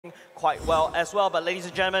quite well as well. But ladies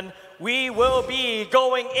and gentlemen, we will be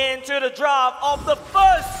going into the draft of the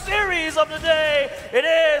first series of the day. It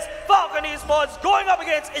is Falcon Esports going up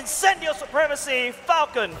against Incendio Supremacy.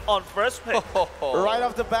 Falcon on first pick. Right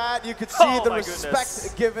off the bat, you could see the respect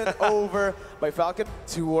goodness. given over by Falcon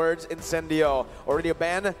towards Incendio. Already a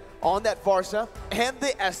ban on that Farsa and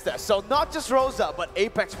the Estes. So not just Rosa, but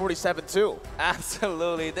Apex 47 too.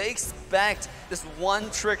 Absolutely. They expect this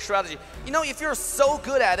one-trick strategy. You know, if you're so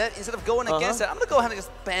good at it, instead of going against it, I'm going to go ahead and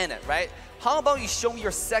just ban it, right? How about you show me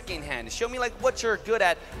your second hand? Show me like what you're good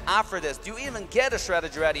at after this. Do you even get a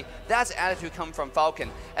strategy ready? That's the attitude coming from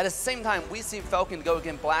Falcon. At the same time, we see Falcon go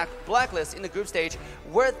against Blacklist in the group stage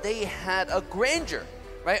where they had a Granger.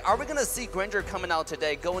 Right? Are we going to see Granger coming out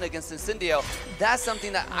today going against Incendio? That's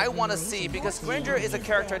something that I want to see because Granger is a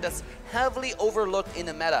character that's heavily overlooked in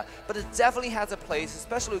the meta, but it definitely has a place,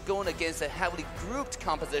 especially going against a heavily grouped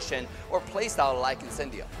composition or playstyle like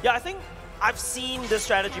Incendio. Yeah, I think I've seen this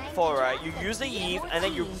strategy before, right? You use the Eve and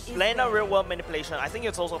then you blend out real-world manipulation. I think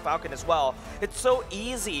it's also Falcon as well. It's so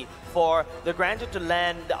easy for the Granger to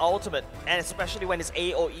land the ultimate, and especially when it's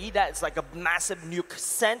A or E, that's like a massive nuke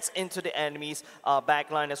sent into the enemy's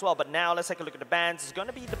backline as well. But now let's take a look at the bans. It's going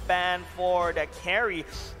to be the ban for that carry.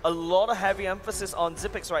 A lot of heavy emphasis on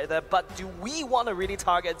Xyp9x right there, but do we want to really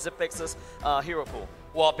target Xyp9x's hero pool?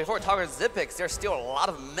 Well, before we talk about Xyp9x, there's still a lot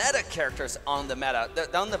of meta characters on the meta.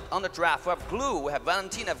 On the draft, we have Glue, we have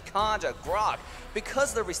Valentina, we have Kanja, Grok. Because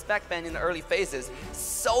of the respect ban in the early phases,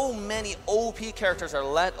 so many OP characters are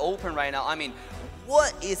let open right now. I mean,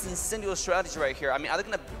 what is Incendio's strategy right here? I mean, are they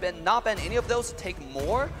going to not ban any of those to take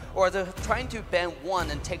more? Or are they trying to ban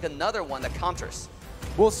one and take another one that counters?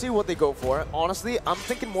 We'll see what they go for. Honestly, I'm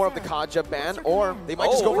thinking more of the Kaja ban, or they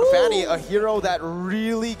might just go for Fanny, a hero that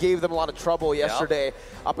really gave them a lot of trouble yesterday.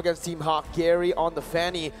 Up against Team Hawk, Gary on the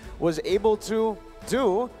Fanny was able to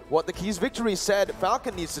do what the Keys Victory said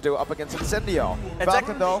Falcon needs to do up against Incendio.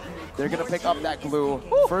 Falcon, though, they're going to pick up that Glue.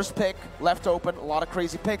 First pick, left open, a lot of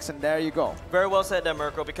crazy picks, and there you go. Very well said there,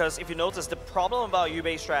 Mirko, because if you notice, the problem about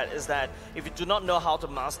U-based strat is that if you do not know how to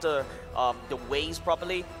master the waves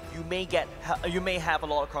properly, you may have a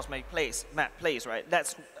lot of cross-map plays, right?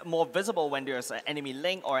 That's more visible when there's an enemy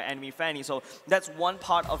link or an enemy Fanny. So that's one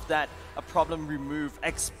part of that problem removed.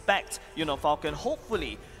 Expect, Falcon,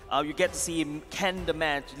 hopefully, you get to see Ken the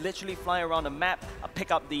man literally fly around the map,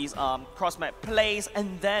 pick up these cross-map plays,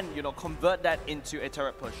 and then, convert that into a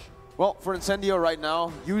turret push. Well, for Incendio right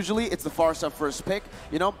now, usually it's the Farsa first pick.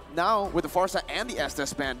 Now with the Farsa and the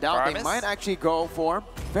Estes banned out, they might actually go for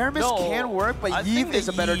Faramis can work, but Eve is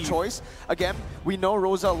a better choice. Again, we know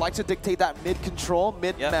Rosa likes to dictate that mid-control,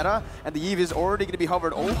 mid-meta, and the Eve is already going to be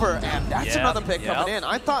hovered over, and that's another pick coming in.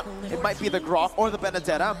 I thought it might be the Grok or the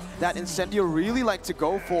Benedetta that Incendio really liked to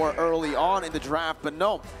go for early on in the draft, but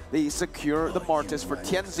no, they secure the Martis for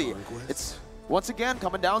Tianzi. It's once again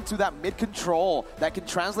coming down to that mid-control that can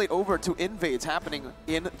translate over to invades happening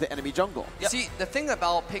in the enemy jungle. See, the thing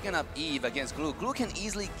about picking up Eve against Glue, Glue can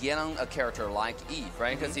easily get on a character like Eve,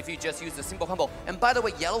 right? Because if you just use the simple combo, and by the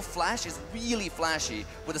way, Yellow Flash is really flashy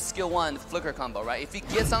with the skill 1 flicker combo, right? If he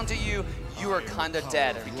gets onto you, you are kind of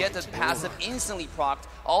dead. If you get the passive instantly procced,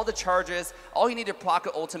 all the charges, all you need to proc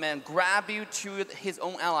an ultimate and grab you to his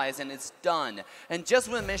own allies, and it's done. And just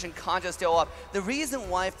when I mentioned Kanja still up, the reason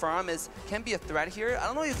why Faramis can be a threat here, I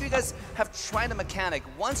don't know if you guys have tried the mechanic.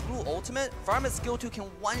 Once Glue ultimate, Faramis skill 2 can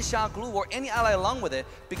one-shot Glue or any ally along with it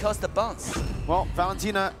because the bounce. Well,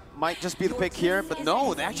 Valentina might just be the pick here, but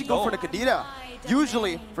no, they actually go for the Kadita.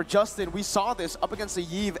 Usually, for Justin, we saw this up against the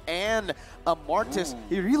Eve and a Martis.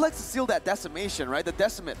 He really likes to steal that decimation, right? The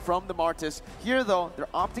decimate from the Martis. Here, though, they're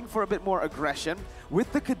opting for a bit more aggression.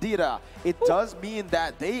 With the Kadita, it does mean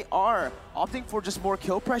that they are opting for just more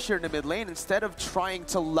kill pressure in the mid lane instead of trying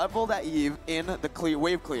to level that Eve in the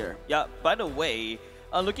wave clear. Yeah, by the way,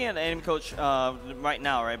 looking at the enemy coach right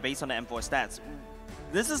now, right, based on the M4 stats,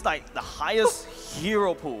 this is like the highest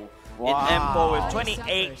hero pool in M4 with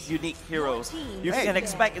 28 unique heroes. You can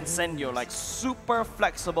expect Incendio like super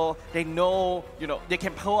flexible. They know, they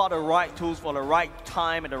can pull out the right tools for the right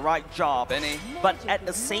time and the right job. But at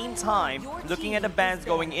the same time, looking at the bans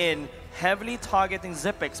going in, heavily targeting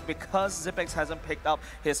Xyp9x because Xyp9x hasn't picked up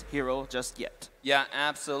his hero just yet. Yeah,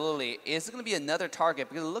 absolutely. It's going to be another target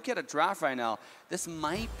because look at the draft right now. This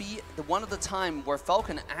might be one of the time where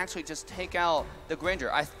Falcon actually just take out the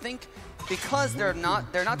Granger. I think because they're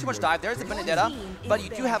not too much dive. There's a Benedetta, but you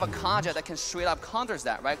do have a Kaja that can straight up counters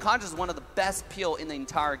that, right? Kaja is one of the best peel in the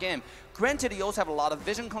entire game. Granted, you also have a lot of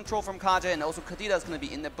vision control from Kaja, and also Kadita is going to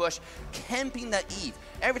be in the bush, camping that Eve.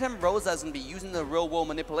 Every time Rosa is going to be using the real-world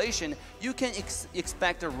manipulation, you can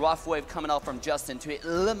expect a rough wave coming out from Justin to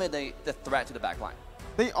eliminate the threat to the backline.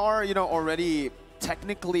 They are, you know, already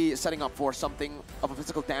technically setting up for something of a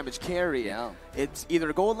physical damage carry. Yeah. It's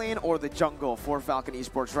either gold lane or the jungle for Falcon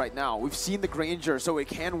Esports right now. We've seen the Granger, so it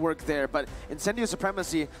can work there, but Incendio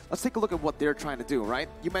Supremacy, let's take a look at what they're trying to do, right?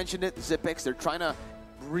 You mentioned it, Xyp9x, they're trying to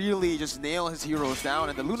really just nail his heroes down,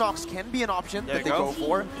 and the Lunox can be an option that they go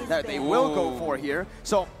for, that they will go for here.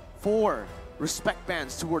 So 4 respect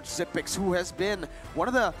bans towards Xyp9x, who has been one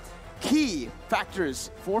of the key factors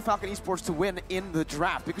for Falcon Esports to win in the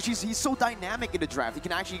draft, because he's so dynamic in the draft. He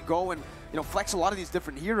can actually go and, you know, flex a lot of these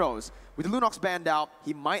different heroes. With the Lunox banned out,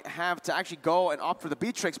 he might have to actually go and opt for the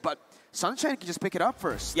Beatrix, but Sunshine can just pick it up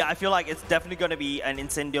first. Yeah, I feel like it's definitely going to be an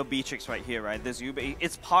Incendio Beatrix right here, right? This Yubei,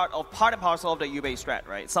 it's part and parcel of the Yubei strat,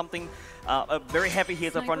 right? Something, a very heavy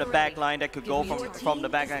hitter from the back line that could go from the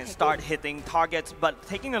back line and start hitting targets. But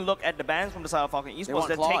taking a look at the bans from the side of Falcon Esports,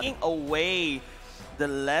 they're taking away the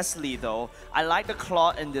Leslie, though. I like the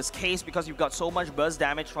Claude in this case because you've got so much burst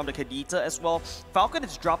damage from the Kadita as well. Falcon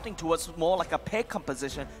is dropping towards more like a pick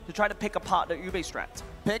composition to try to pick apart the Yubei strat.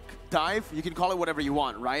 Pick, dive, you can call it whatever you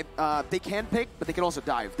want, right? They can pick, but they can also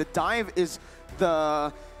dive. The dive is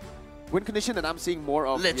the win condition that I'm seeing more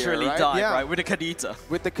of. Literally here, right? dive, yeah. right? With the Kadita.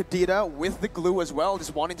 With the Kadita, with the glue as well,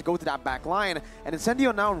 just wanting to go to that back line. And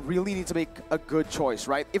Incendio now really needs to make a good choice,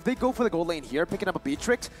 right? If they go for the gold lane here, picking up a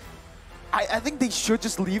Beatrix, I think they should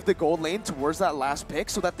just leave the gold lane towards that last pick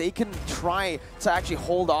so that they can try to actually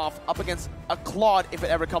hold off up against a Claude if it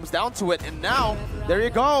ever comes down to it. And now, there you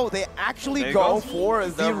go. They actually go for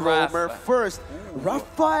the roamer first.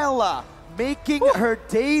 Rafaela making her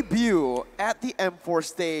debut at the M4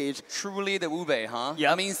 stage. Truly the Ube, huh?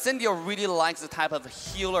 Yeah. I mean, Incendio really likes the type of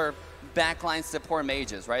healer backline support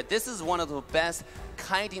mages, right? This is one of the best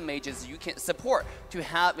kiting mages you can support to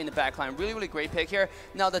have in the backline. Really, really great pick here.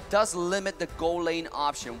 Now, that does limit the gold lane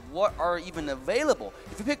option. What are even available?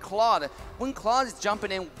 If you pick Claude, when Claude is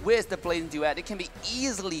jumping in with the Blazing Duet, it can be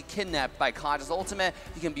easily kidnapped by Kaja's ultimate.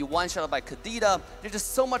 You can be one-shotted by Kadita. There's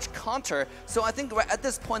just so much counter. So I think at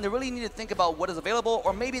this point, they really need to think about what is available,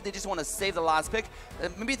 or maybe they just want to save the last pick.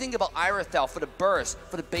 Maybe think about Irothel for the burst,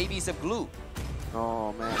 for the babies of glue.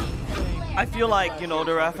 Oh, man. I feel like, you know,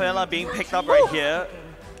 the Rafaela being picked up right here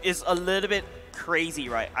is a little bit crazy,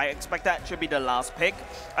 right? I expect that should be the last pick.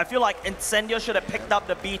 I feel like Incendio should have picked up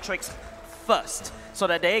the Beatrix first so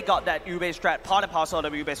that they got that Ube strat, part and parcel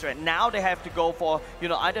of the Ube strat. Now they have to go for, you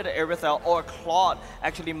know, either the Irothel or Claude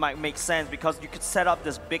actually might make sense because you could set up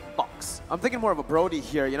this big box. I'm thinking more of a Brody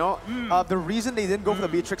here, you know? The reason they didn't go for the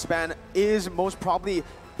Beatrix ban is most probably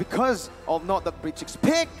because of not the Beatrix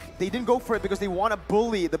pick. They didn't go for it because they want to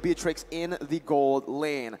bully the Beatrix in the gold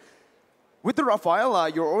lane. With the Rafaela,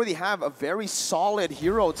 you already have a very solid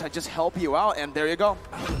hero to just help you out, and there you go.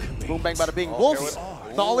 Boom, bang, bada, bing. Wolf's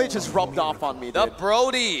knowledge has rubbed off on me, dude. The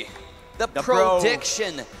Brody. The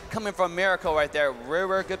prediction coming from Miracle right there. Very,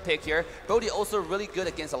 very good pick here. Brody also really good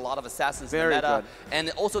against a lot of assassins in the meta. Good. And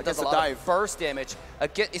it also does a lot of burst damage,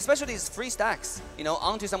 especially these free stacks, you know,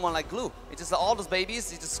 onto someone like Glue. It's just all those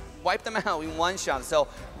babies, you just wipe them out in one shot. So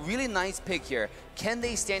really nice pick here. Can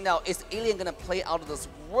they stand out? Is Alien going to play out of this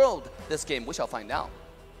world this game? We shall find out.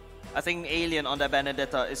 I think Alien on that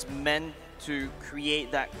Benedetta is meant to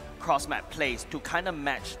create that cross-map plays to kind of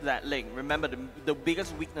match that link. Remember, the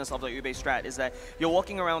biggest weakness of the Ube strat is that you're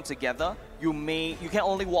walking around together. You can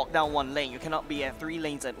only walk down one lane. You cannot be at 3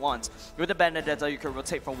 lanes at once. With the Benedetta, you can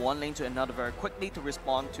rotate from one lane to another very quickly to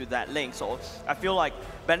respond to that link. So I feel like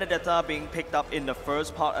Benedetta being picked up in the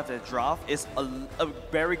first part of the draft is a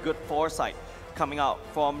very good foresight coming out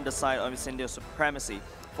from the side of Incendio Supremacy.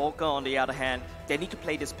 Falcon, on the other hand, they need to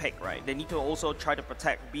play this pick, right? They need to also try to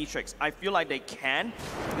protect Beatrix. I feel like they can.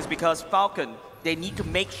 It's because Falcon, they need to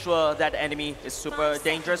make sure that the enemy is super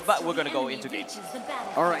dangerous, but we're going to go into game.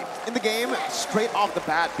 All right, in the game, straight off the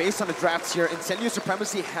bat, based on the drafts here, Incendio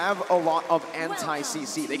Supremacy have a lot of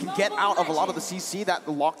anti-CC. They can get out of a lot of the CC, that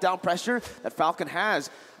lockdown pressure that Falcon has.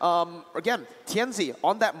 Again, Tianzi,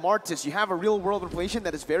 on that Martis, you have a real-world manipulation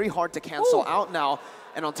that is very hard to cancel out now.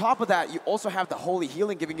 And on top of that, you also have the Holy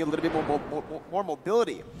Healing giving you a little bit more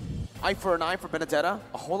mobility. Eye for an eye for Benedetta,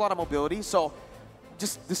 a whole lot of mobility. So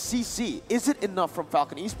just the CC, is it enough from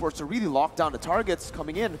Falcon Esports to really lock down the targets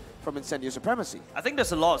coming in from Incendio Supremacy? I think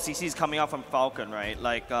there's a lot of CCs coming out from Falcon, right?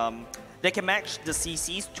 Like, They can match the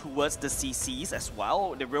CCs towards the CCs as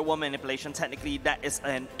well. The real world manipulation, technically, that is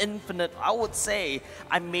an infinite. I would say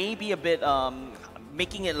I may be a bit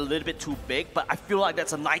making it a little bit too big, but I feel like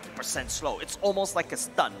that's a 90% slow. It's almost like a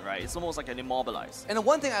stun, right? It's almost like an immobilize. And the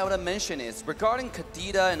one thing I want to mention is regarding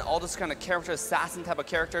Kadita and all those kind of character assassin type of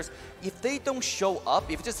characters, if they don't show up,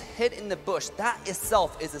 if you just hit in the bush, that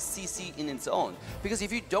itself is a CC in its own. Because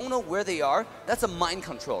if you don't know where they are, that's a mind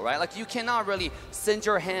control, right? Like you cannot really send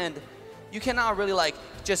your hand. You cannot really like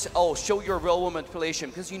just, oh, show your real world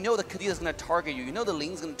manipulation because you know the Kadita is going to target you. You know the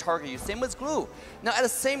Ling's going to target you. Same with Glue. Now, at the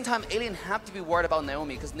same time, Alien have to be worried about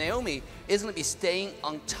Naomi because Naomi is going to be staying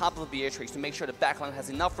on top of Beatrix to make sure the backline has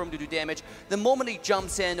enough room to do damage. The moment he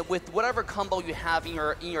jumps in with whatever combo you have in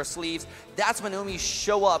your sleeves, that's when Naomi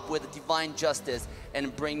show up with Divine Justice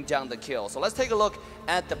and bring down the kill. So let's take a look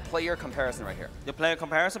at the player comparison right here. The player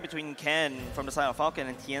comparison between Ken from the side of Falcon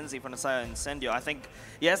and TNZ from the side of Incendio. I think,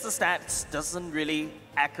 yes, the stats doesn't really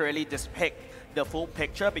accurately depict the full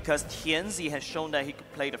picture because TNZ has shown that he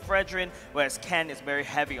could play the Fredrin, whereas Ken is very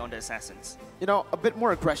heavy on the Assassins. You know, a bit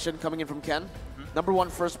more aggression coming in from Ken. Number 1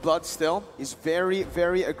 first blood still. He's very,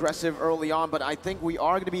 very aggressive early on, but I think we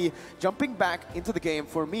are going to be jumping back into the game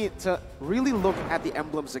for me to really look at the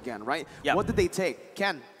emblems again, right? Yep. What did they take?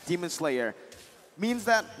 Ken, Demon Slayer. Means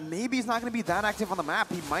that maybe he's not going to be that active on the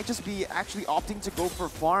map. He might just be actually opting to go for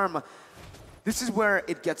farm. This is where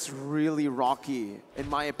it gets really rocky, in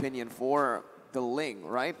my opinion, for the Ling,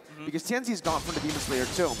 right? Because TNZ's gone from the Demon Slayer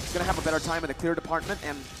too. He's going to have a better time in the clear department,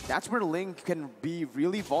 and that's where the Ling can be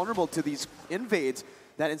really vulnerable to these invades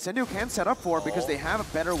that Incendio can set up for because they have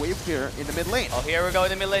a better wave clear in the mid lane. Oh, here we go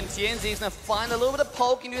in the mid lane. TNZ is going to find a little bit of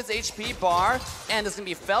poke into his HP bar, and it's going to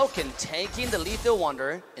be Falcon taking the Lethal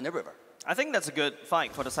Wonder in the river. I think that's a good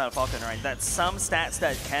fight for the side of Falcon, right? That's some stats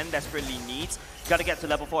that Ken desperately needs. Got to get to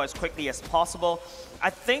level 4 as quickly as possible.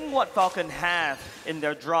 I think what Falcon have in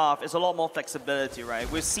their draft is a lot more flexibility, right?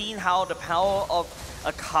 We've seen how the power of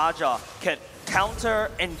a Kaja can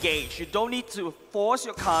counter-engage. You don't need to force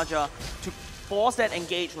your Kaja to force that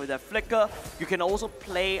engage with that flicker. You can also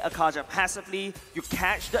play a Kaja passively. You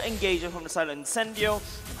catch the engager from the side of Incendio,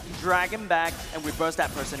 drag him back, and reverse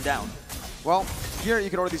that person down. Well, here you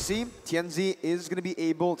can already see TNZ is going to be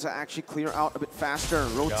able to actually clear out a bit faster,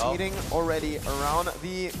 rotating already around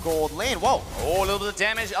the gold lane. Whoa! Oh, a little bit of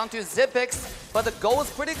damage onto Zipix, but the goal is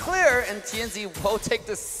pretty clear, and TNZ will take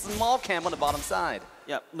the small camp on the bottom side.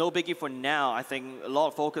 Yeah, no biggie for now. I think a lot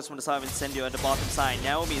of focus from the side of Incendio at the bottom side.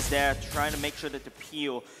 Naomi is there trying to make sure that the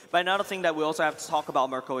peel. But another thing that we also have to talk about,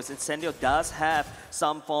 Mirko, is Incendio does have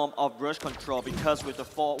some form of rush control because with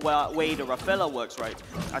the way the Rafaela works, right?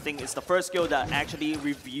 I think it's the first skill that actually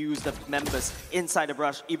reviews the members inside the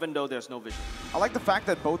brush, even though there's no vision. I like the fact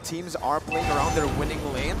that both teams are playing around their winning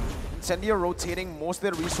lane. Incendio rotating most of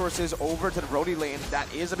their resources over to the Brody lane.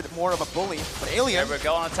 That is a bit more of a bully. But Alien... There we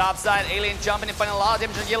go on the top side. Alien jumping and finding a lot of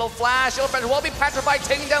damage on Yellow Flash. Yellow Flash will be petrified,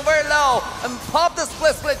 taking down very low. And pop the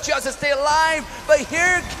split just to stay alive. But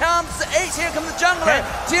here comes Ace. Here comes the jungler.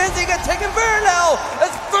 TNZ got taken very low. As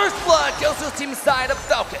first blood goes to the team side of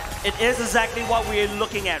Falcon. It is exactly what we're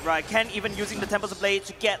looking at, right? Ken even using the Tempest Blade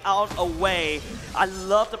to get out away. I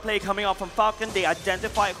love the play coming out from Falcon. They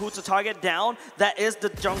identify who to target down. That is the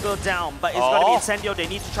jungle down, but it's going to be Incendio. They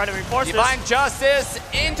need to try to reinforce Divine Justice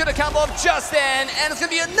into the combo of Justin, and it's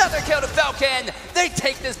going to be another kill to Falcon. They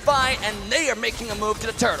take this fight, and they are making a move to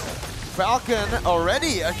the turtle. Falcon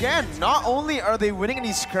already, again, not only are they winning in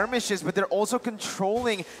these skirmishes, but they're also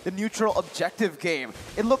controlling the neutral objective game.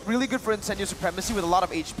 It looked really good for Incendio Supremacy with a lot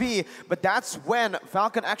of HP, but that's when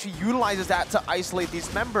Falcon actually utilizes that to isolate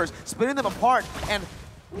these members, splitting them apart and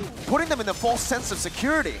putting them in a false sense of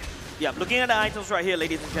security. Yeah, looking at the items right here,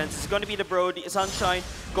 ladies and gents, it's going to be the Brody Sunshine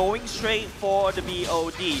going straight for the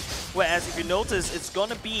BOD. Whereas if you notice, it's going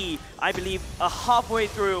to be, I believe, halfway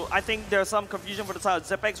through. I think there's some confusion for the side of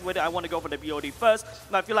Zepex whether I want to go for the BOD first.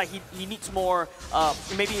 But I feel like he needs more,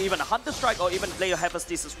 maybe even a Hunter Strike or even Blade of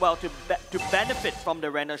Hephaestus as well to benefit from the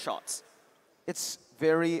render shots. It's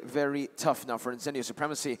very, very tough now for Incendio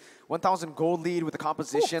Supremacy. 1,000 gold lead with the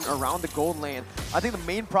composition around the gold lane. I think the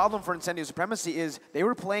main problem for Incendio Supremacy is they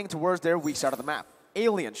were playing towards their weak side of the map.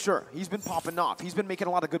 Alien, sure, he's been popping off. He's been making a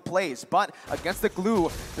lot of good plays, but against the glue,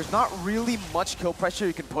 there's not really much kill pressure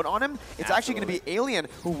you can put on him. It's actually going to be Alien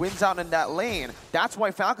who wins out in that lane. That's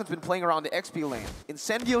why Falcon's been playing around the XP lane.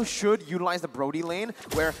 Incendio should utilize the Brody lane,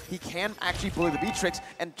 where he can actually bully the Beatrix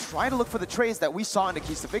and try to look for the trades that we saw in the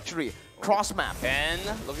keys to victory. Cross map. And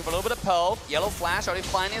looking for a little bit of poke. Yellow Flash already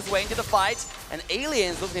finding his way into the fight. And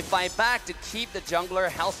Alien's looking to fight back to keep the jungler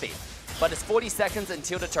healthy. But it's 40 seconds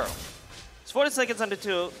until the turtle. It's 40 seconds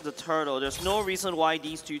until the turtle. There's no reason why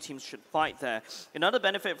these two teams should fight there. Another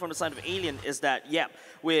benefit from the side of Alien is that, yeah,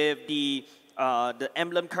 with the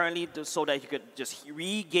emblem currently, so that he could just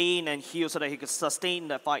regain and heal so that he could sustain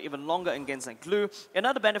the fight even longer against Glue.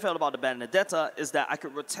 Another benefit about the Benedetta is that I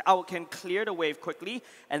can clear the wave quickly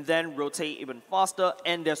and then rotate even faster,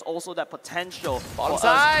 and there's also that potential. Bottom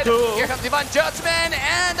side, here comes Divine Judgment,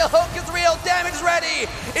 and the hook is real, damage ready.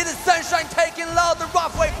 It is Sunshine taking low, the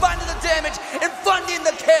rough wave finding the damage and funding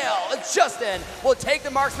the kill. And Justin will take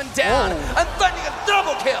the marksman down and finding a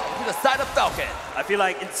double kill to the side of Falcon. I feel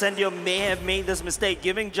like Incendio may have made this mistake,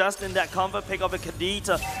 giving Justin that comfort pick of a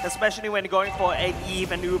Kadita, especially when going for an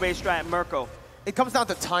Eve and Ube strat Mirko. It comes down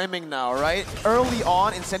to timing now, right? Early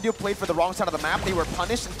on, Incendio played for the wrong side of the map. They were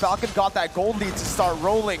punished, and Falcon got that gold lead to start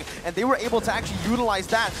rolling. And they were able to actually utilize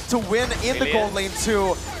that to win in the gold lane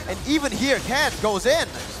too. And even here, Ken goes in.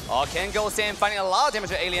 Oh, Ken goes in, finding a lot of damage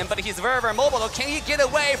to Alien, but he's very, very mobile. So can he get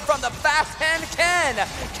away from the fast hand Ken?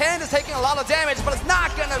 Ken is taking a lot of damage, but it's not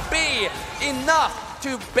gonna be enough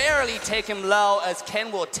to barely take him low, as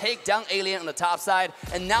Ken will take down Alien on the top side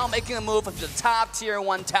and now making a move to the top tier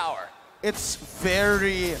 1 tower. It's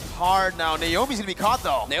very hard now. Naomi's gonna be caught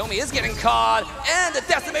though. Naomi is getting caught, and the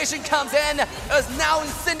decimation comes in as now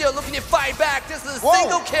Incendio looking to fight back. This is a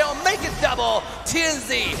single kill, make it double.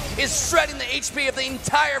 TNZ is shredding the HP of the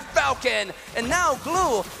entire Falcon, and now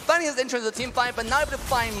Glue finding his entrance to the team fight, but not able to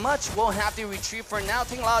find much. Will have to retreat for now,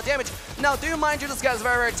 taking a lot of damage. Now, do mind you, this guy's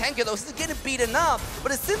very, very tanky though. He's getting beaten up,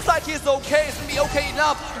 but it seems like he's okay. It's gonna be okay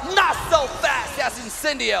enough. Not so fast as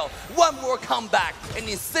Incendio. One more comeback, and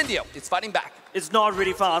Incendio is fighting back. It's not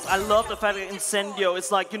really fast. I love the fact that Incendio,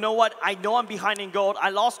 it's like, you know what, I know I'm behind in gold, I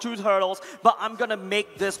lost 2 turtles, but I'm gonna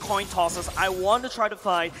make this coin tosses. I want to try to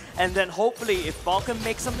fight, and then hopefully if Falcon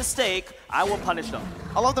makes a mistake, I will punish them.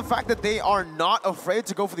 I love the fact that they are not afraid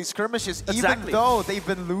to go for these skirmishes, even though they've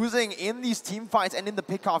been losing in these team fights and in the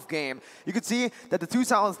pickoff game. You can see that the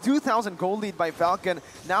 2,000 gold lead by Falcon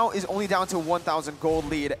now is only down to 1,000 gold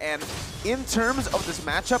lead. And in terms of this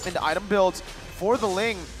matchup in the item builds, for the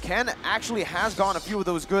Ling, Ken actually has gotten a few of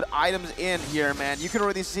those good items in here, man. You can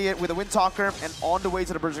already see it with the Windtalker, and on the way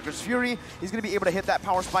to the Berserker's Fury, he's going to be able to hit that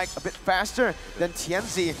power spike a bit faster than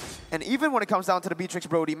TNZ. And even when it comes down to the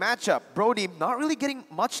Beatrix-Brody matchup, Brody not really getting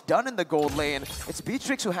much done in the gold lane. It's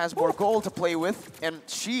Beatrix who has more gold to play with, and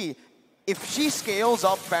if she scales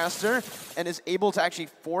up faster and is able to actually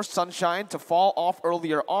force Sunshine to fall off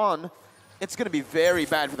earlier on, it's going to be very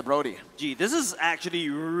bad for the Brody. Gee, this is actually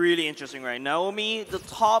really interesting right now. Naomi, the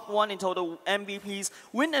top 1 in total MVPs,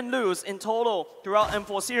 win and lose in total throughout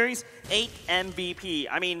M4 series, 8 MVP.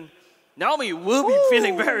 I mean, Naomi will be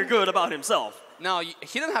feeling very good about himself. No,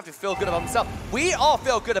 he doesn't have to feel good about himself. We all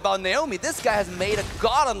feel good about Naomi. This guy has made a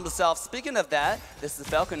god of himself. Speaking of that, this is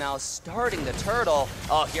Falcon now starting the turtle.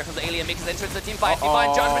 Oh, here comes the Alien, makes his entrance to the team fight.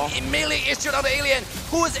 Divine Judgment immediately issued on the Alien,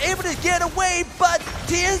 who is able to get away, but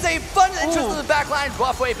TNZ fun entrance to the backline.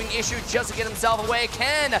 Buff wave being issued just to get himself away.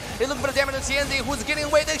 Ken is looking for the damage on TNZ, who's getting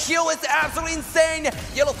away. The heal is absolutely insane.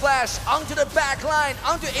 Yellow Flash onto the backline,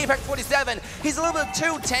 onto Apex 47. He's a little bit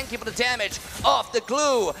too tanky for the damage off the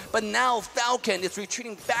Glue, but now Falcon is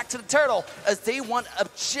retreating back to the turtle as they want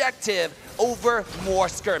objective over more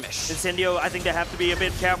skirmish. Incendio, I think they have to be a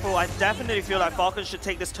bit careful. I definitely feel like Falcon should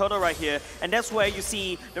take this turtle right here, and that's where you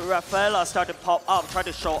see the Rafaela start to pop up, try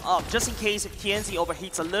to show up, just in case if TNZ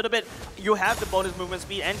overheats a little bit, you have the bonus movement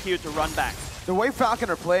speed and heal to run back. The way Falcon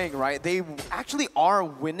are playing, right, they actually are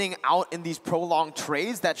winning out in these prolonged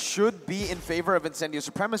trades that should be in favor of Incendio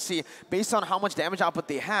Supremacy based on how much damage output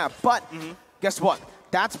they have. But guess what?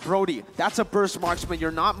 That's Brody. That's a burst marksman.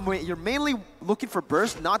 You're mainly looking for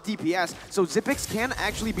burst, not DPS. So Xyp9x can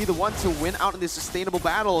actually be the one to win out in these sustainable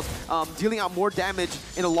battles, dealing out more damage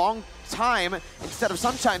in a long time instead of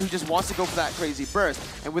Sunshine, who just wants to go for that crazy burst.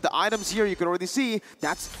 And with the items here, you can already see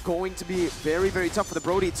that's going to be very, very tough for the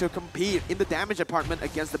Brody to compete in the damage department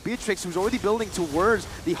against the Beatrix, who's already building towards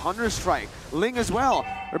the Hunter Strike. Ling as well.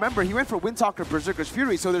 Remember, he went for Windtalker, Berserker's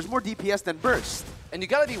Fury, so there's more DPS than burst. And you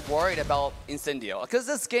gotta be worried about Incendio, because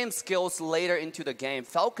this game skills later into the game.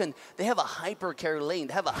 Falcon, they have a hyper carry lane,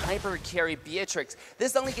 they have a hyper carry Beatrix.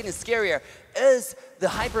 This is only getting scarier as the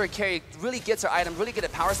hyper carry really gets her item, really get a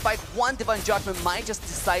power spike. One Divine Judgment might just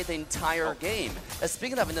decide the entire game.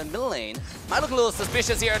 Speaking of in the middle lane, might look a little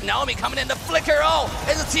suspicious here. Naomi coming in to flicker. Oh,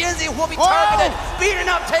 and the TNZ will be targeted, beaten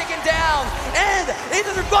up, taken down, and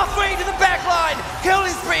into the buff range in the back line.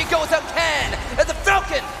 Killing spree goes up Ken, as the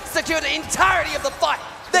Falcon secure the entirety of the fight.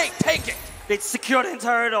 They take it. They secured the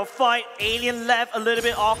entirety of the fight. Alien left a little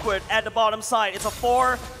bit awkward at the bottom side. It's a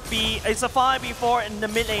 4 it's a 5v4 in the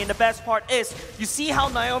mid lane. The best part is you see how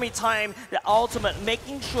Naomi timed the ultimate,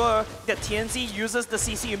 making sure that TNZ uses the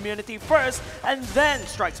CC immunity first and then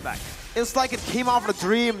strikes back. It's like it came off a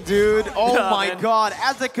dream, dude. Oh my god.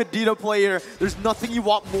 As a Kadena player, there's nothing you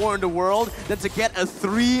want more in the world than to get a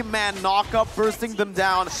 3-man knockup, bursting them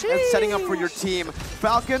down and setting up for your team.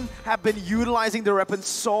 Falcon have been utilizing their weapons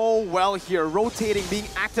so well here, rotating, being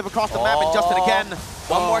active across the map, and Justin again.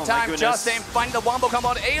 One more time, Justin finding the wombo combo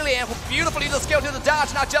on Alien, who beautifully uses skill to the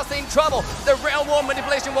dodge. Now Justin in trouble. The railroad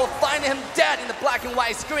manipulation will find him dead in the black and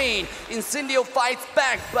white screen. Incendio fights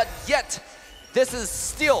back, but yet this is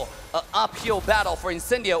still an uphill battle for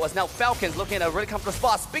Incendio, as now Falcon's looking at a really comfortable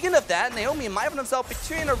spot. Speaking of that, Naomi might have himself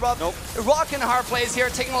between a rock and a hard place here,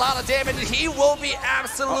 taking a lot of damage. He will be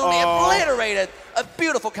absolutely obliterated. A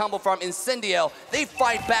beautiful combo from Incendio. They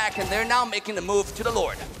fight back, and they're now making the move to the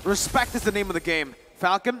Lord. Respect is the name of the game.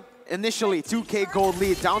 Falcon, initially 2K gold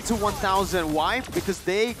lead, down to 1,000. Why? Because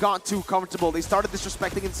they got too comfortable. They started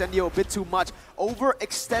disrespecting Incendio a bit too much,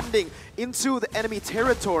 overextending into the enemy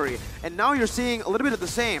territory. And now you're seeing a little bit of the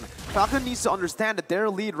same. Falcon needs to understand that their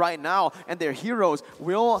lead right now and their heroes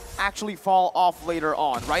will actually fall off later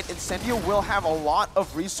on, right? Incendio will have a lot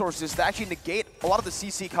of resources to actually negate a lot of the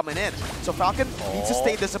CC coming in. So Falcon needs to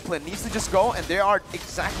stay disciplined, needs to just go, and they are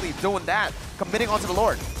exactly doing that, committing onto the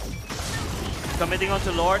Lord. Committing onto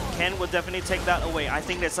Lord, Ken will definitely take that away. I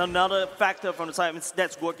think that's another factor from the side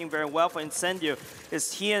that's working very well for Incendio, is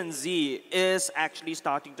TNZ is actually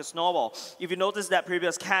starting to snowball. If you notice that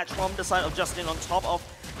previous catch from the side of Justin on top of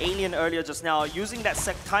Alien earlier just now, using that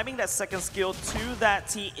timing that second skill to that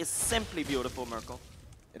T is simply beautiful, Merkel.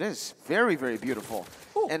 It is very, very beautiful.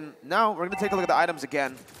 Ooh. And now we're going to take a look at the items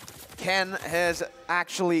again. Ken has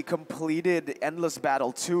actually completed Endless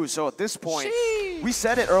Battle 2, so at this point, we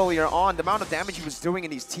said it earlier on, the amount of damage he was doing in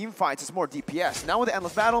these team fights is more DPS. Now with the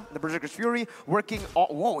Endless Battle, the Berserker's Fury working on,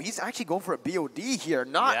 whoa, he's actually going for a BOD here,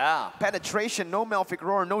 not penetration, no Malefic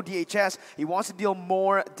Roar, no DHS. He wants to deal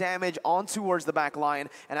more damage on towards the back line,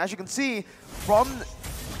 and as you can see, from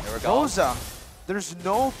Rosa, there's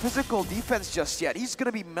no physical defense just yet. He's going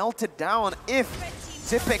to be melted down if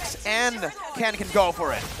Zipix and Ken can go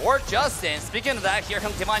for it. Or Justin. Speaking of that, here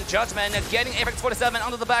comes Divine Judgment, getting Apex 47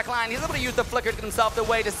 onto the back line. He's able to use the flicker to get himself the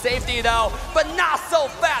way to safety, though, but not so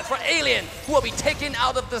fast for Alien, who will be taken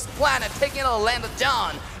out of this planet, taken out of the land of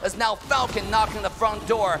Dawn, as now Falcon knocking the front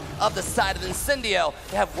door of the side of Incendio.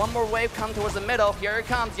 They have one more wave come towards the middle. Here it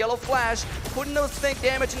comes, Yellow Flash, putting those fake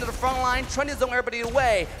damage into the front line, trying to zone everybody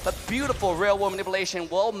away, but beautiful railroad manipulation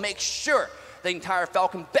will make sure the entire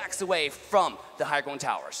Falcon backs away from the high ground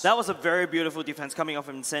towers. That was a very beautiful defense coming off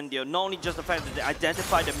from Incendio. Not only just the fact that they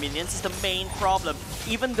identified the minions is the main problem,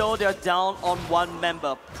 even though they're down on one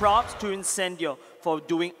member. Props to Incendio for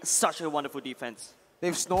doing such a wonderful defense.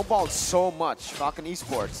 They've snowballed so much, Falcon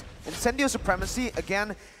Esports. Incendio Supremacy,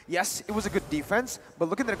 again, yes, it was a good defense, but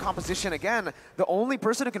looking at the composition again, the only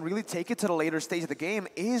person who can really take it to the later stage of the game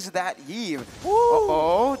is that Yves.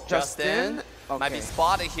 Uh-oh, Justin. Might be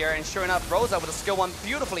spotted here, and sure enough, Rosa with a skill 1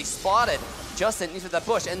 beautifully spotted Justin into that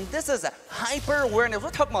bush. And this is a hyper awareness. We're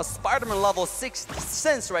talking about Spider-Man level 6th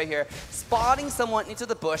sense right here. Spotting someone into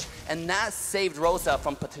the bush, and that saved Rosa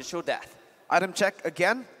from potential death. Item check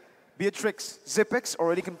again. Beatrix Zipix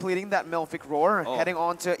already completing that Malefic Roar, heading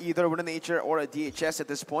on to either Wind of Nature or a DHS at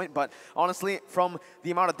this point. But honestly, from the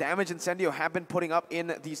amount of damage Incendio have been putting up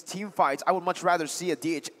in these team fights, I would much rather see a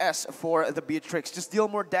DHS for the Beatrix. Just deal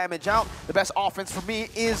more damage out. The best offense for me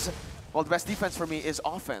is, well, the best defense for me is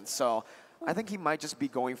offense. So I think he might just be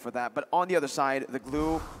going for that. But on the other side, the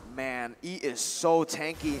Glue, man, he is so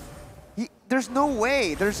tanky. There's no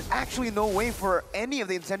way, there's actually no way for any of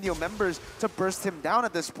the Incendio members to burst him down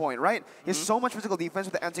at this point, right? He has so much physical defense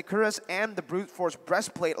with the Anti-Cuirass and the Brute Force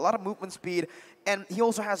Breastplate, a lot of movement speed, and he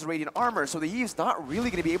also has Radiant Armor, so the Yves not really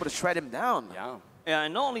going to be able to shred him down. Yeah,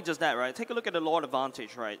 and not only just that, right? Take a look at the Lord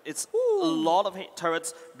advantage, right? It's a lot of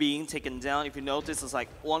turrets being taken down. If you notice, it's like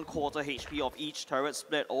 1/4 HP of each turret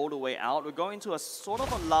split all the way out. We're going to a sort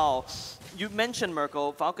of a lull. You mentioned,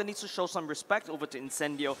 Merkel, Falcon needs to show some respect over to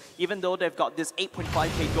Incendio. Even though they've got this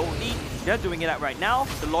 8.5k gold lead, they're doing it out right now.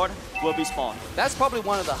 The Lord will be spawned. That's probably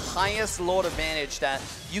one of the highest Lord advantage that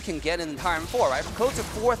you can get in Time 4, right? Close to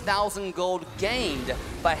 4,000 gold gained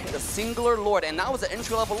by the singular Lord, and that was the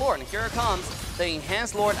entry-level Lord. And here it comes, the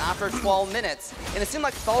enhanced Lord after 12 minutes. And it seemed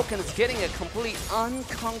like Falcon is getting it completely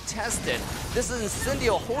uncontested. This is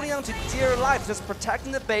Incendio holding on to dear life, just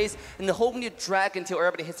protecting the base and hoping to drag until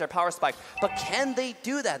everybody hits their power spike. But can they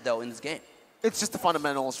do that, though, in this game? It's just the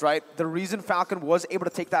fundamentals, right? The reason Falcon was able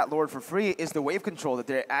to take that Lord for free is the wave control that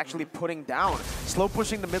they're actually putting down. Slow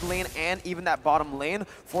pushing the mid lane and even that bottom lane,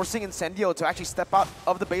 forcing Incendio to actually step out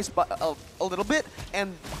of the base a little bit,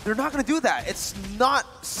 and they're not going to do that. It's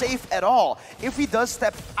not safe at all. If he does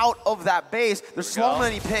step out of that base, there's so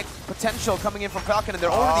many pick potential coming in from Falcon, and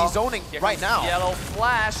they're already zoning right now. Yellow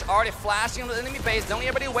flash, already flashing into the enemy base, don't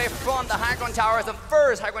anybody away from the high ground tower. As the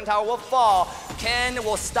first high ground tower will fall, Ken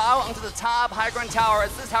will style onto the top high ground tower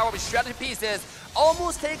as this tower will be shredded to pieces.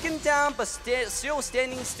 Almost taken down, but still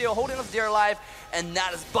standing still, holding up their life. And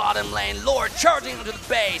that is bottom lane, Lord charging into the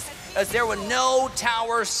base as there were no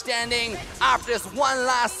towers standing after this one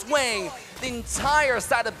last swing. The entire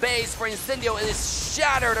side of base for Incendio is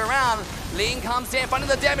shattered around. Ling comes in, finding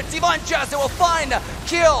the damage. Devon Justin will find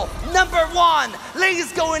kill number 1.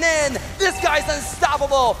 Ling's going in. This guy's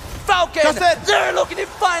unstoppable. Falcon, they're looking to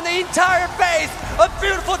find the entire base. A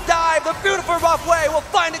beautiful dive, the beautiful rough way will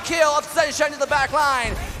find a kill of Sunshine in the back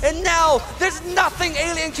line. And now, there's nothing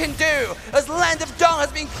Alien can do as Land of Dawn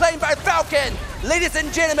has been claimed by Falcon. Ladies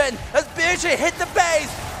and gentlemen, as BHA hit the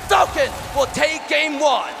base, Falcon will take game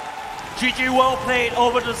 1. GG well played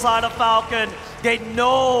over to the side of Falcon. They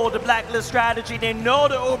know the Blacklist strategy, they know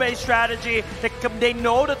the Ube strategy, they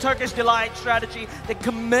know the Turkish Delight strategy, they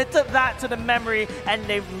committed that to the memory, and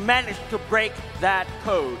they've managed to break that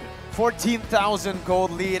code. 14,000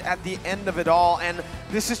 gold lead at the end of it all, and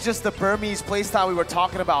this is just the Burmese playstyle we were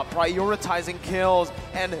talking about, prioritizing kills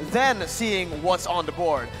and then seeing what's on the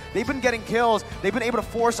board. They've been getting kills, they've been able to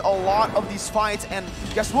force a lot of these fights, and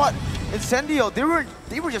guess what? Incendio,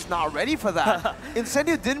 they were just not ready for that.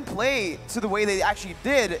 Incendio didn't play to the way they actually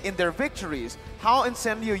did in their victories. How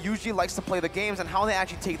Incendio usually likes to play the games and how they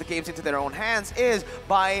actually take the games into their own hands is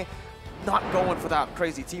by not going for that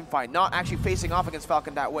crazy team fight, not actually facing off against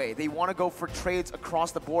Falcon that way. They want to go for trades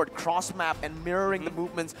across the board, cross map, and mirroring the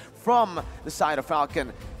movements from the side of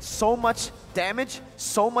Falcon. So much damage,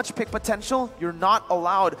 so much pick potential, you're not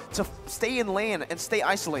allowed to stay in lane and stay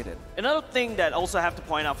isolated. Another thing that also have to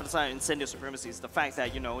point out for the side of Incendio Supremacy is the fact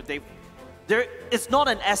that, you know, it's not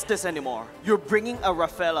an Estes anymore. You're bringing a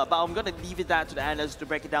Rafaela, but I'm going to leave it that to the analysts to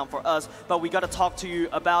break it down for us. But we got to talk to you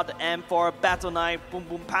about the M4 Battle Night Boom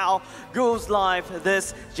Boom Pow goes live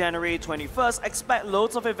this January 21st. Expect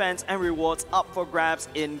loads of events and rewards up for grabs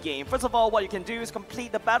in-game. First of all, what you can do is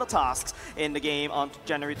complete the battle tasks in the game on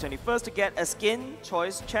January 21st to get a skin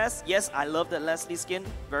choice chest. Yes, I love the Leslie skin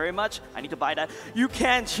very much. I need to buy that. You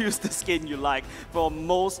can choose the skin you like for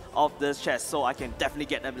most of this chest, so I can definitely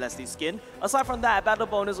get a Leslie skin. Aside from that, battle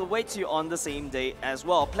bonus awaits you on the same day as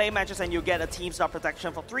well. Play matches and you'll get a team star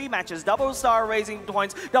protection for 3 matches, double star raising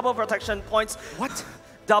points, double protection points. What?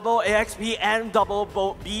 Double AXP and double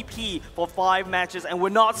BP for 5 matches, and we're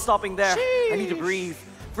not stopping there. Sheesh. I need to breathe.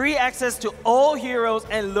 Free access to all heroes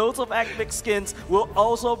and loads of epic skins will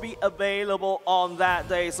also be available on that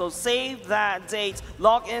day. So save that date,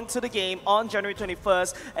 log into the game on January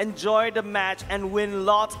 21st, enjoy the match and win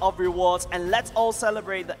lots of rewards. And let's all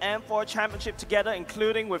celebrate the M4 Championship together,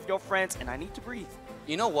 including with your friends. And I need to breathe.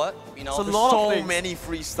 You know what? You know, there's so many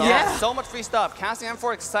free stuff. Yeah, so much free stuff. Casting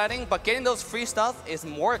M4 exciting, but getting those free stuff is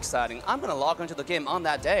more exciting. I'm going to log into the game on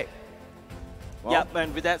that day. Well, yep,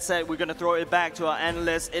 and with that said, we're going to throw it back to our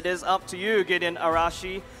analysts. It is up to you, Gideon,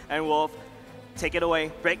 Arashi, and Wolf. Take it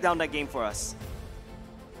away. Break down that game for us.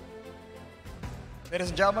 Ladies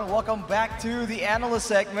and gentlemen, welcome back to the analyst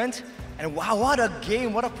segment. And wow, what a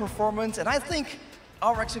game, what a performance. And I think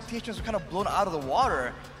our expectations were kind of blown out of the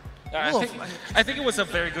water. I think it was a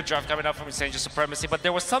very good draft coming out from Incendio Supremacy, but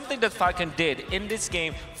there was something that Falcon did in this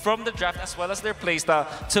game from the draft as well as their playstyle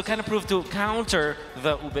to kind of prove to counter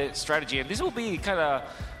the Ube strategy. And this will be kind of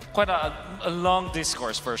quite a long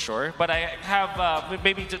discourse for sure, but I have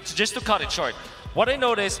maybe just to cut it short. What I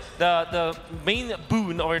noticed, the main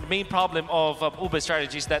boon or the main problem of Ube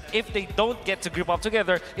strategy is that if they don't get to group up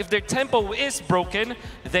together, if their tempo is broken,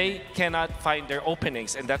 they cannot find their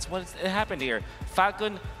openings. And that's what happened here.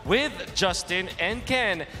 Falcon with Justin and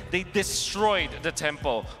Ken, they destroyed the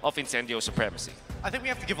tempo of Incendio Supremacy. I think we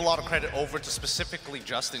have to give a lot of credit over to specifically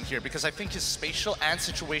Justin here because I think his spatial and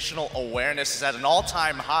situational awareness is at an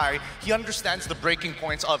all-time high. He understands the breaking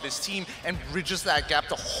points of his team and bridges that gap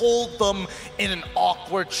to hold them in an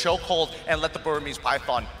awkward chokehold and let the Burmese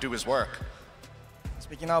Python do his work.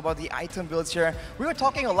 Speaking now about the item builds here, we were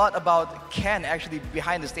talking a lot about Ken actually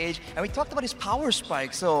behind the stage, and we talked about his power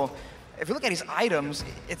spike. So if you look at his items,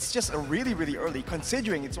 it's just a really, really early,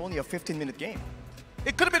 considering it's only a 15-minute game.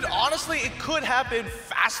 It could have been, honestly, it could have been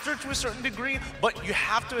faster to a certain degree, but you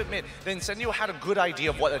have to admit that Incendio had a good idea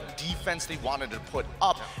of what a defense they wanted to put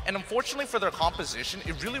up. And unfortunately for their composition,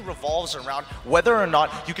 it really revolves around whether or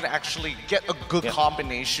not you can actually get a good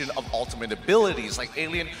combination of ultimate abilities. Like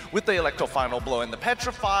Alien with the Electro Final Blow and the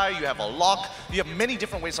Petrify, you have a lock, you have many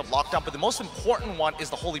different ways of lockdown, but the most important one is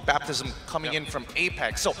the Holy Baptism coming in from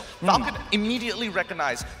Apex. So Falcon immediately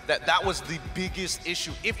recognized that that was the biggest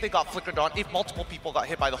issue. If they got flickered on, if multiple people got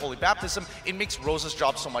hit by the Holy Baptism, it makes Rosa's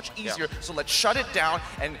job so much easier. So let's shut it down,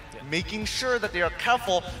 and making sure that they are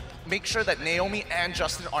careful, make sure that Naomi and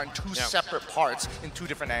Justin are in two separate parts in two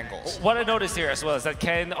different angles. What I noticed here as well is that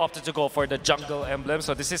Ken opted to go for the jungle emblem.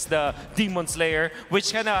 So this is the Demon Slayer,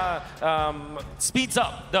 which kind of speeds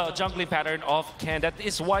up the jungling pattern of Ken. That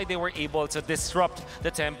is why they were able to disrupt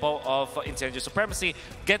the tempo of Incendio Supremacy.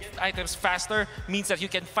 Get items faster means that you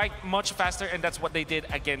can fight much faster, and that's what they did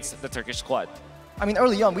against the Turkish squad. I mean,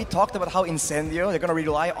 early on, we talked about how Incendio, they're going to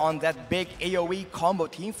rely on that big AoE combo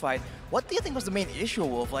team fight. What do you think was the main issue,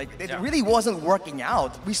 Wolf? Like, it really wasn't working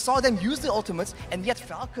out. We saw them use the ultimates, and yet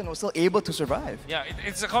Falcon was still able to survive. Yeah,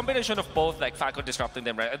 it's a combination of both, like Falcon disrupting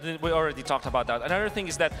them, right? We already talked about that. Another thing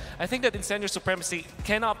is that I think that Incendio Supremacy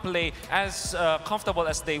cannot play as comfortable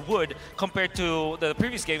as they would compared to the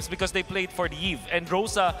previous games because they played for the Eve, and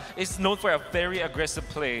Rosa is known for a very aggressive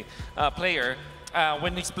player.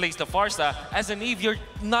 When he plays the Farsa, as an Eve, you're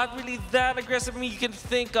not really that aggressive. I mean, you can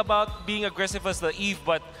think about being aggressive as the Eve,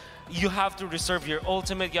 but you have to reserve your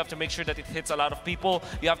ultimate. You have to make sure that it hits a lot of people.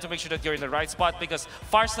 You have to make sure that you're in the right spot because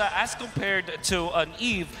Farsa, as compared to an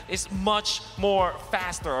Eve, is much more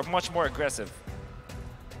faster or much more aggressive.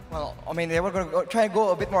 Well, I mean, they were going to try and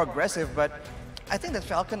go a bit more aggressive, but I think that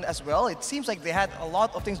Falcon as well, it seems like they had a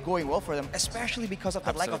lot of things going well for them, especially because of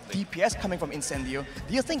the lack of DPS coming from Incendio.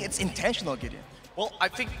 Do you think it's intentional, Gideon? Well, I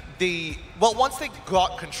think once they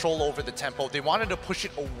got control over the tempo, they wanted to push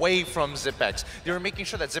it away from Zipex. They were making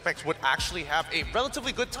sure that Zipex would actually have a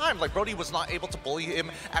relatively good time. Like, Brody was not able to bully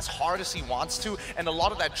him as hard as he wants to, and a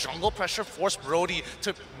lot of that jungle pressure forced Brody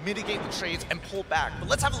to mitigate the trades and pull back. But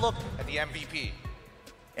let's have a look at the MVP.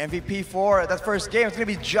 MVP for that first game, it's going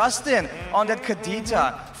to be Justin on that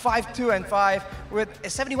Kadita. 5-2 and 5 with a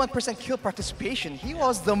 71% kill participation. He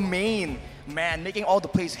was the main man making all the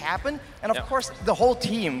plays happen. And of course, the whole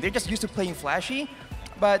team, they're just used to playing flashy.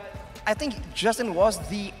 But I think Justin was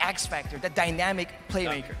the X factor, the dynamic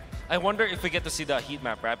playmaker. I wonder if we get to see the heat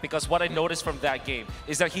map, right? Because what I noticed from that game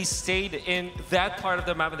is that he stayed in that part of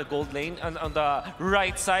the map in the gold lane on the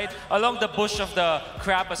right side, along the bush of the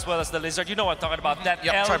crab as well as the lizard. You know what I'm talking about, that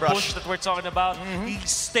L bush that we're talking about. He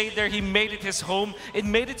stayed there, he made it his home. It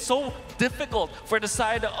made it so difficult for the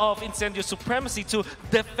side of Incendio Supremacy to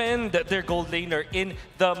defend their gold laner in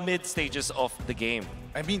the mid stages of the game.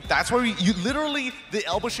 I mean, that's where you literally, the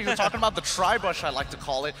L bush you're talking about, the tri-bush I like to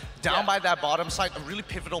call it, down by that bottom side, a really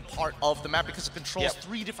pivotal part of the map because it controls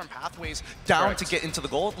 3 different pathways down to get into the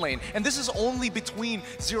gold lane. And this is only between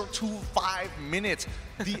 0 to 5 minutes.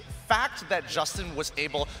 The fact that Justin was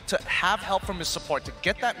able to have help from his support to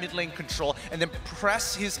get that mid lane control and then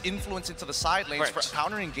press his influence into the side lanes for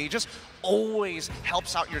counter engages always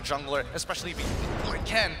helps out your jungler, especially if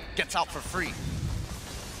Ken gets out for free.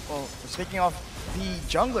 Well, speaking of the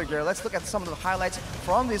jungler here, let's look at some of the highlights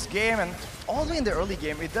from this game. And all the way in the early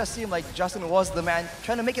game, it does seem like Justin was the man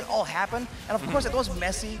trying to make it all happen. And of course, it was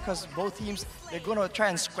messy because both teams, they're going to try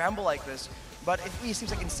and scramble like this. But it really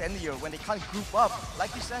seems like Incendio, when they can't group up,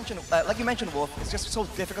 like you mentioned, Wolf, it's just so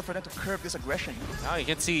difficult for them to curb this aggression. Now you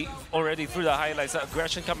can see already through the highlights, the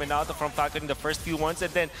aggression coming out from Falcon in the first few ones,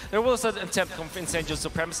 and then there was an attempt from Incendio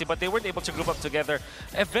Supremacy, but they weren't able to group up together.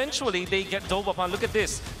 Eventually, they get dove upon. Look at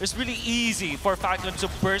this. It's really easy for Falcon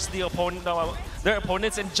to burst the opponent, their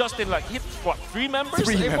opponents, and Justin like hit, what, 3 members?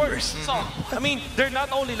 3 members. So, I mean, they're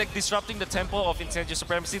not only like disrupting the tempo of Incendio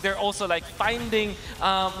Supremacy, they're also like finding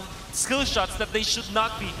skill shots that they should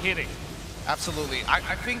not be hitting. Absolutely.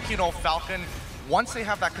 I think, you know, Falcon, once they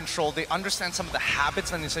have that control, they understand some of the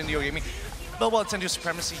habits that Incendio gaming, well, Incendio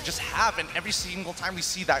Supremacy just have, and every single time we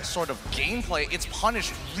see that sort of gameplay, it's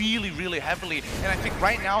punished really, really heavily. And I think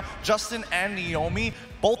right now, Justin and Naomi,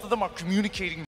 both of them are communicating